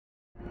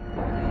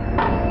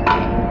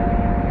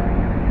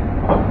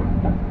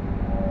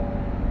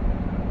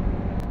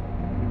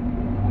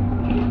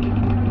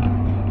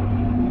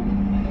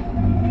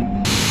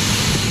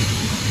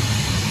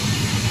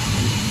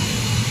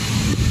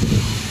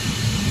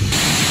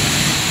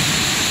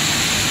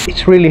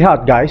It's really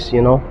hot, guys,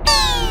 you know.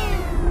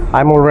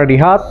 I'm already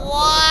hot.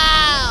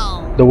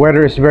 Wow! The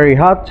weather is very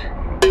hot.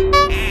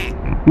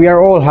 We are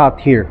all hot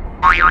here.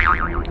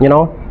 You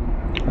know?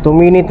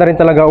 Tuminit na rin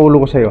talaga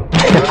ulo ko sa'yo.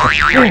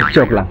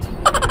 Joke lang.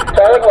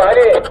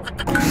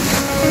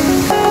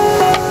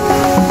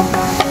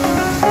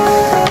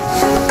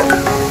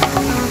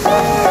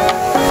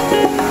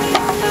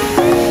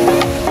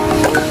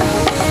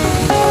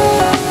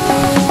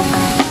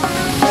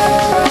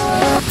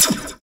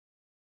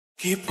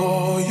 Keep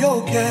all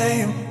your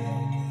game,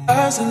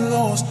 highs and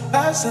lows,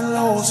 highs and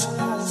lows.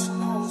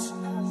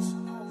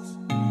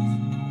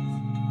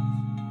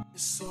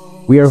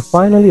 We are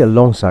finally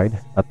alongside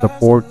at the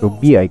port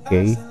of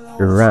BIK,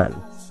 Iran.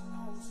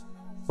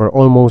 For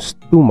almost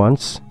 2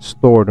 months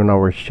stored on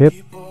our ship,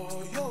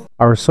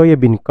 our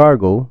soybean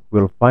cargo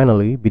will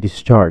finally be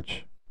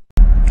discharged.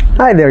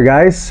 Hi there,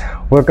 guys!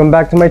 Welcome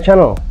back to my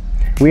channel.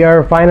 We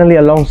are finally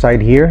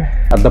alongside here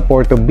at the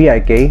port of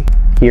BIK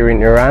here in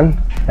Iran.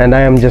 And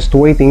I am just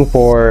waiting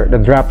for the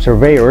drop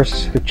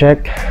surveyors to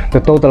check the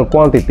total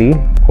quantity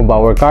of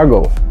our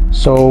cargo.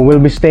 So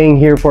we'll be staying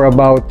here for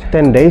about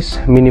 10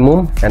 days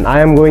minimum, and I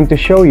am going to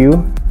show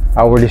you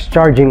our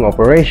discharging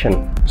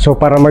operation. So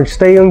para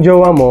magstay yung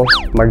jowa mo,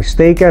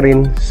 magstay ka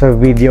rin sa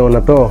video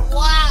na to.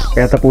 Wow!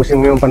 Kaya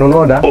tapusin mo yung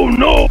panonood, ha? Oh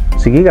no!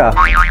 Sige ka.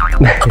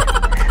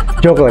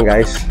 Joke lang,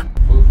 guys.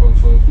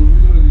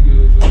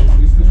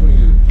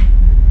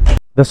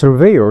 The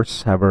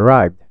surveyors have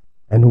arrived,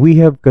 and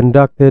we have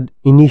conducted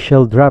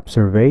initial drop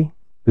survey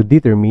to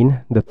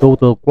determine the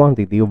total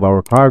quantity of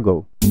our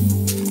cargo.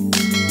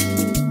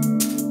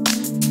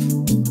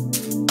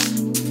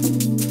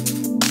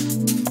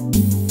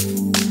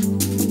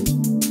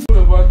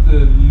 About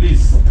the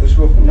list. Let's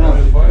go from now.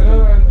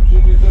 And 2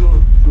 meter or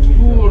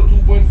 2 or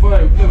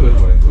 2.5, never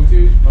mind.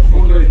 Okay?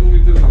 Only 2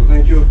 meters.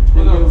 Thank you.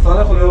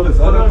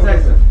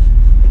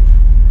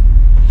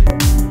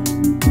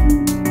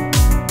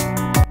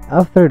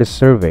 After the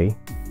survey,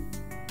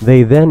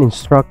 they then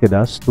instructed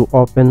us to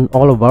open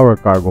all of our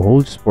cargo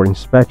holds for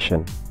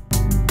inspection.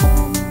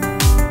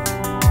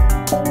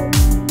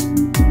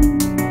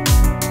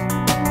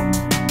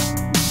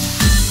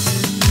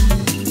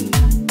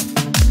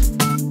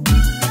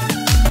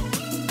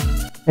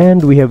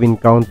 And we have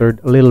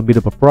encountered a little bit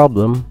of a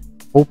problem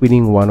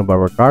opening one of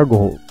our cargo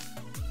holds,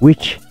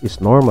 which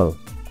is normal.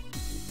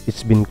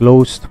 It's been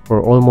closed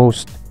for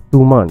almost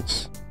 2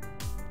 months.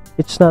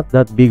 It's not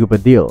that big of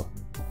a deal.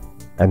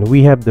 And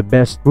we have the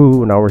best crew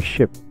on our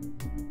ship.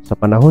 Sa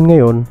panahon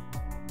ngayon,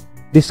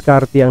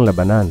 diskarte ang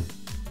labanan,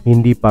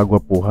 hindi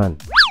pagwapuhan.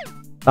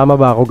 Tama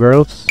ba ako,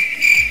 girls?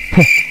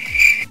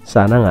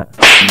 Sana nga.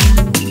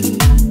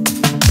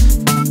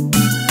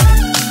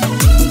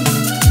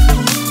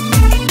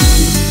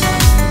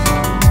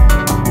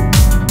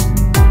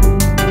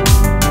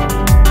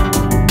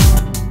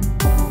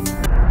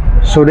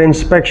 So the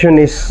inspection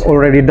is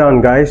already done,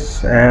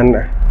 guys, and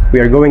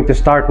we are going to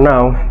start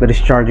now the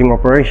discharging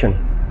operation.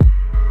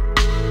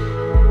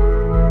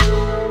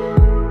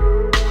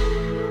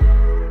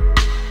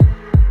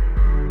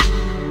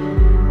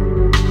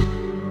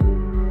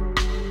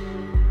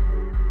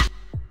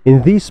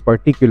 In this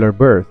particular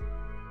berth,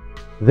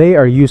 they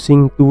are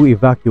using 2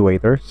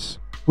 evacuators,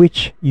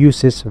 which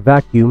uses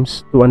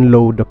vacuums to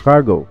unload the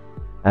cargo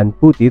and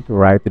put it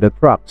right to the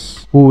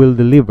trucks, who will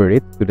deliver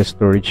it to the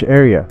storage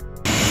area.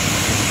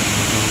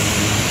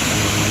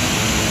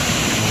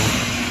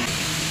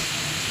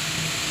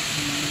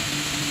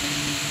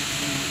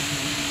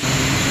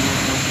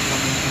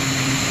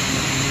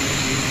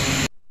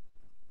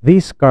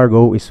 This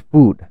cargo is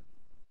food,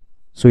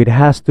 so it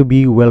has to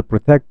be well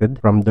protected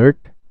from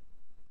dirt,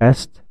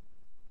 pest,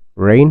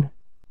 rain,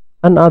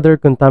 and other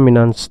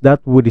contaminants that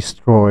would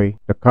destroy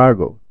the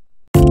cargo.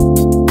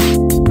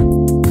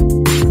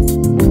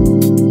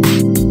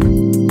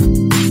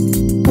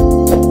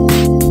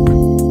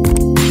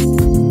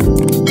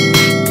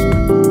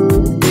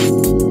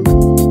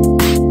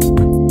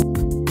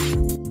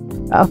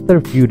 After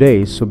a few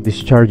days of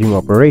discharging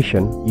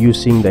operation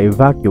using the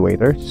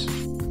evacuators,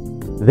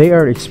 they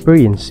are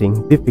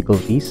experiencing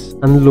difficulties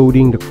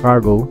unloading the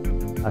cargo.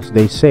 As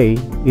they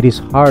say, it is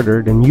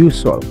harder than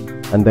usual,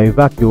 and the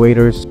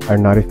evacuators are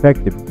not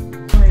effective.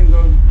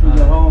 Go to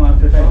the home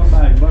after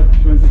 5, but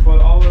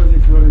 24 hours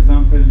if, for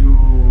example, you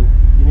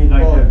need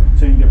like to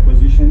change the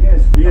position.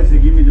 Yes,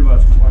 give me the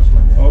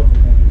watchman. Okay,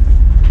 thank you.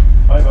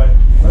 Bye-bye.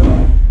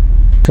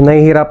 So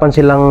nahihirapan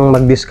silang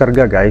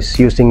magdiskarga, guys,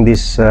 using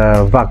these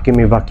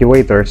vacuum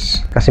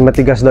evacuators kasi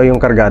matigas daw yung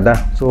kargada.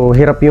 So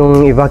hirap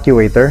yung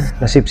evacuator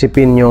na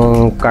sipsipin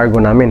yung cargo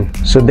namin.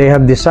 So they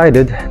have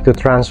decided to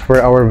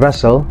transfer our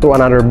vessel to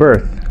another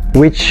berth,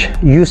 which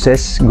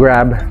uses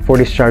grab for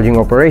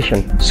discharging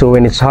operation. So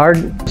when it's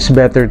hard, it's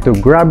better to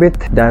grab it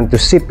than to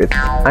sip it.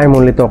 I'm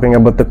only talking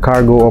about the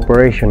cargo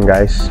operation,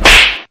 guys.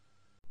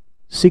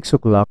 6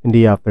 o'clock in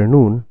the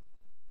afternoon,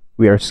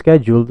 we are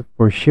scheduled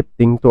for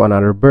shifting to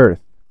another berth.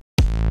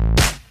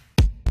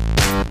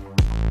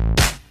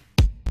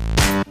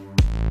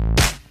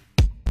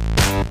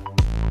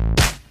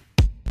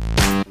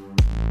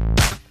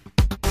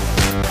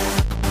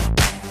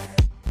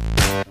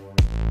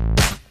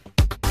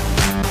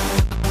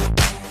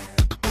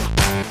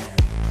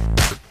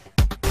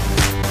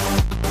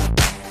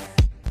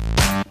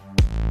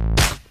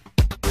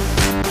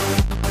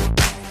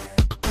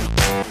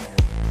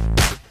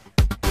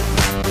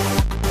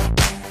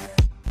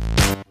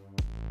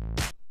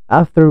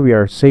 After we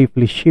are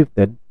safely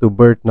shifted to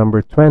berth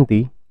number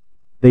 20,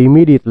 they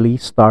immediately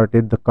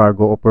started the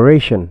cargo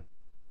operation.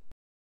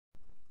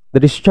 The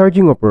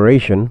discharging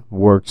operation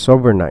works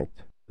overnight.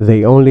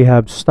 They only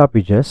have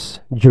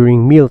stoppages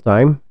during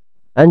mealtime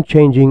and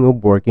changing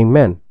of working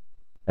men,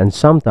 and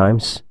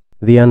sometimes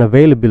the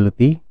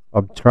unavailability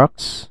of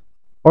trucks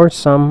or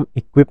some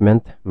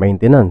equipment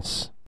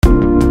maintenance.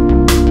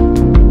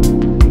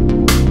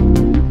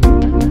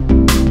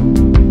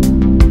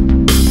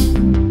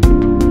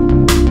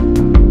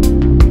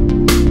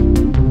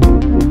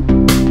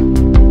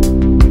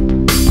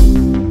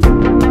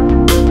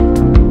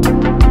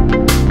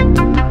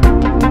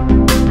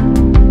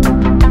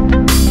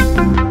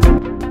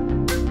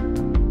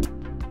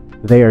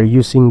 They are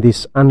using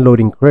this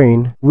unloading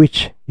crane,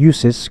 which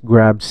uses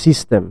grab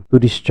system to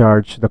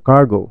discharge the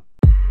cargo.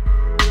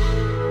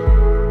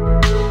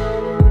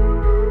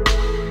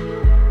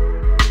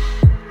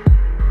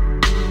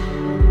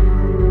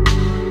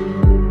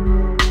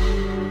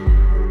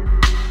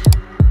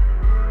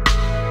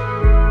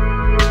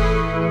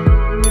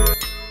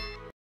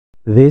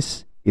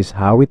 This is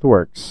how it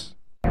works.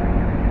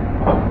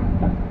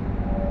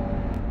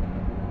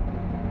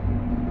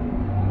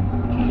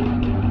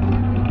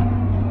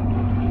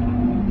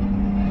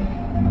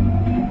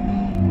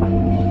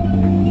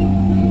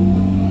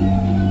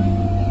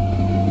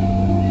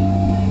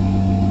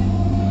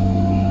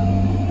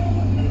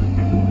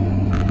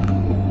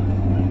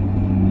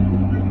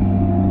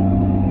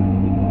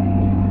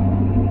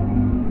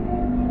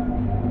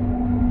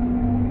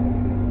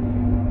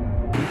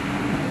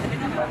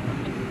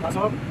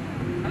 Pasok.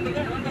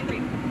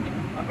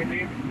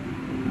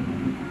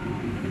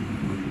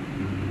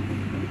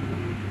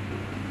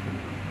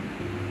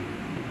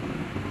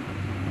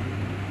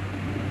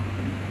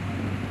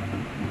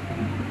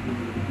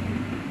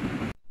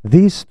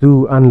 These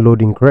two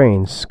unloading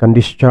cranes can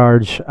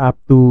discharge up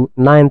to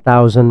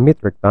 9,000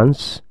 metric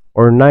tons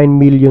or 9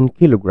 million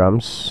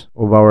kilograms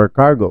of our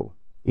cargo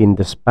in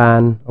the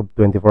span of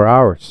 24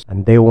 hours.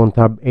 And they won't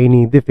have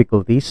any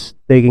difficulties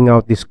taking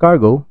out this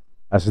cargo,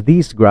 as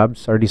these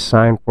grabs are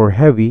designed for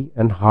heavy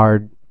and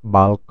hard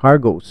bulk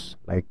cargoes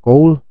like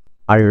coal,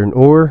 iron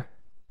ore,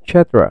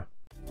 etc.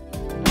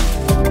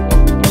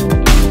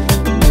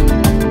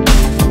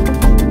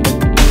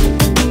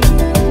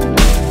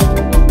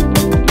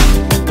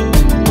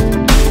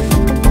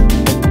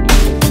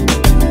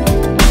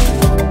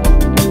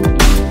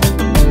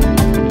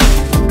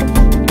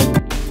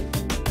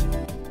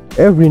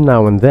 Every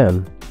now and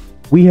then,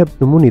 we have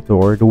to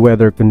monitor the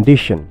weather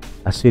condition,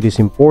 as it is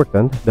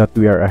important that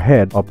we are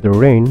ahead of the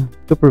rain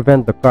to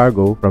prevent the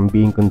cargo from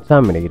being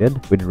contaminated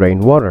with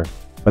rainwater.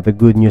 But the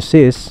good news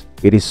is,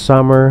 it is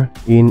summer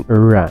in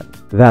Iran.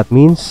 That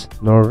means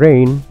no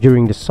rain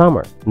during the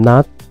summer,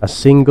 not a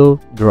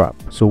single drop.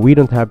 So we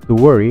don't have to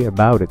worry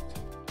about it.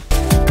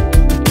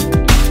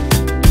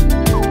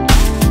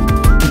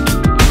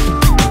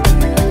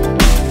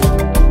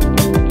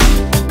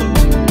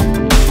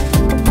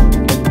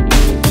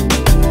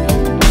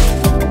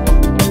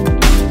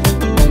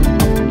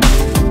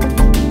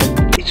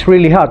 It's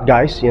really hot,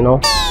 guys, you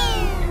know.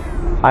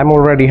 I'm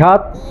already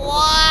hot.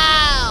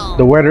 Wow.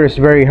 The weather is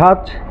very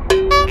hot.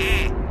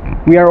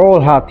 We are all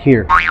hot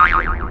here.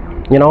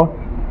 You know?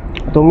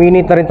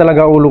 Tuminit na rin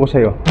talaga ulo ko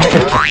sa'yo.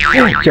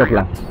 Joke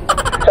lang.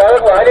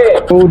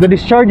 So the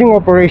discharging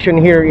operation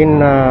here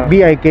in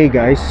BIK,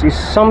 guys, is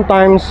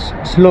sometimes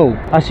slow.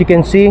 As you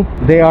can see,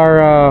 they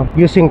are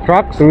using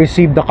trucks to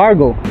receive the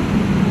cargo.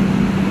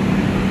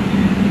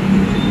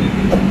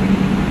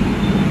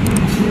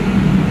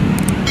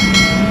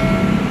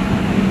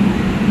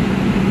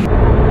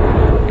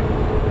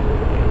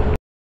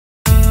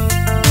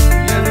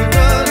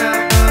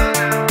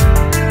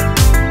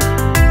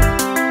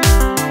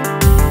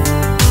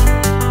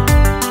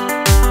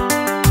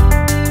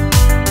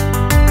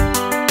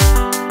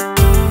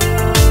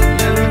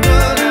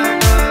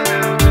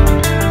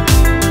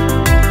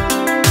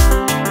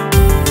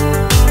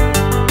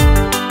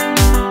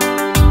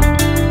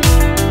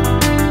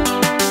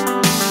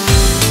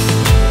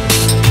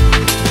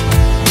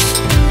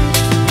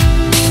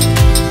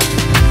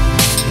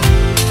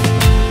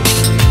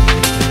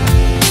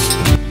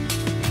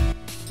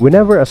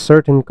 Whenever a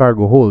certain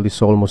cargo hold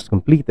is almost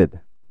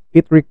completed,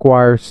 it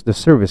requires the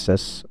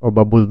services of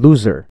a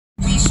bulldozer.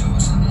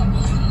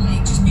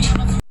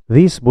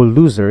 These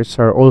bulldozers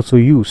are also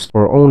used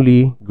for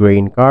only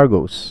grain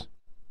cargoes.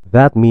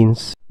 That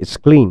means it's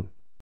clean.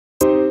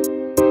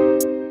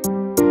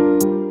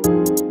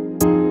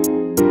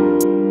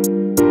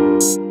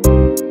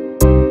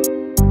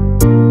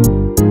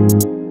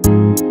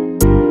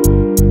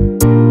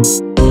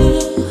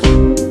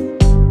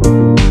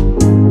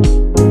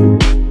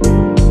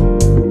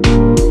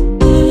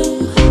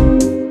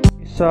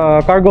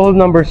 Cargo hold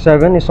number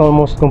 7 is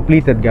almost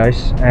completed,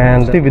 guys,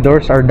 and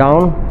stevedores are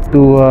down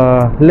to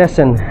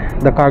lessen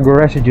the cargo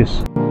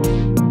residues.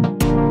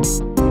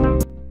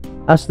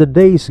 As the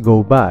days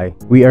go by,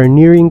 we are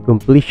nearing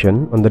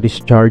completion on the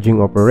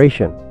discharging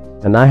operation.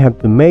 and I have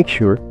to make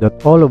sure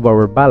that all of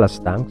our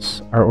ballast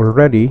tanks are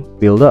already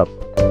filled up.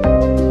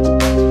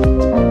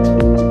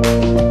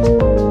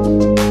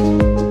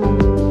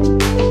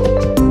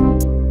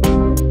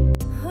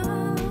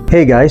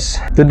 Hey guys,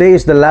 today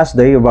is the last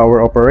day of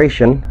our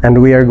operation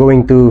and we are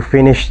going to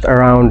finish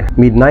around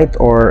midnight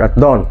or at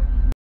dawn.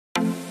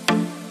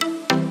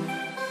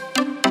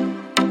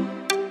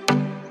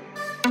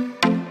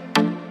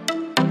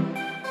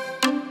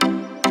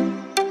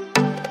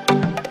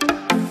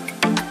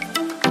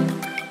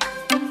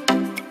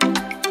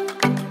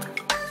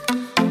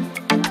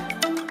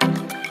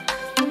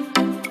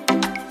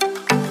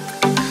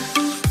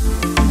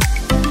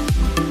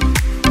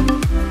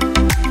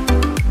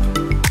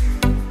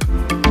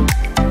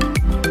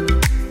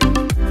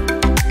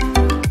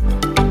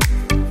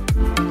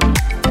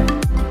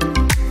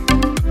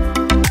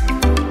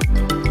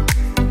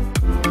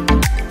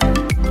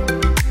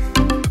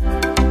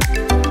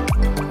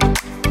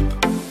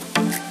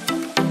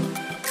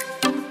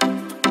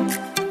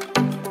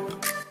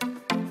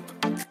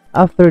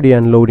 After the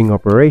unloading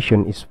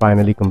operation is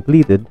finally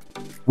completed,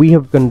 we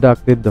have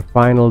conducted the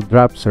final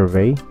drop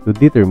survey to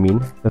determine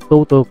the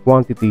total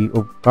quantity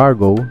of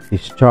cargo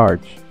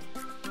discharged.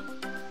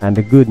 And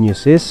the good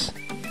news is,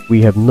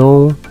 we have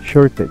no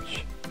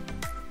shortage.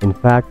 In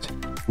fact,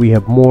 we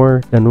have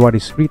more than what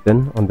is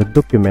written on the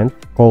document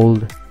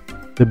called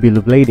the Bill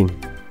of Lading.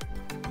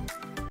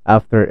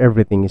 After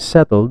everything is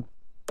settled,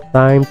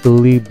 time to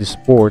leave this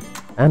port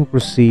and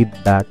proceed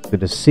back to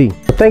the sea.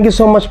 Thank you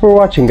so much for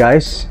watching,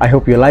 guys. I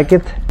hope you like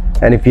it,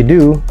 and if you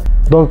do,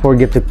 don't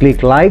forget to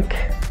click like,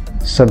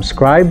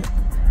 subscribe,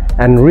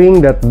 and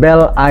ring that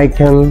bell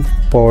icon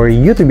for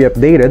you to be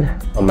updated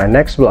on my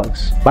next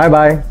vlogs. Bye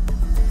bye.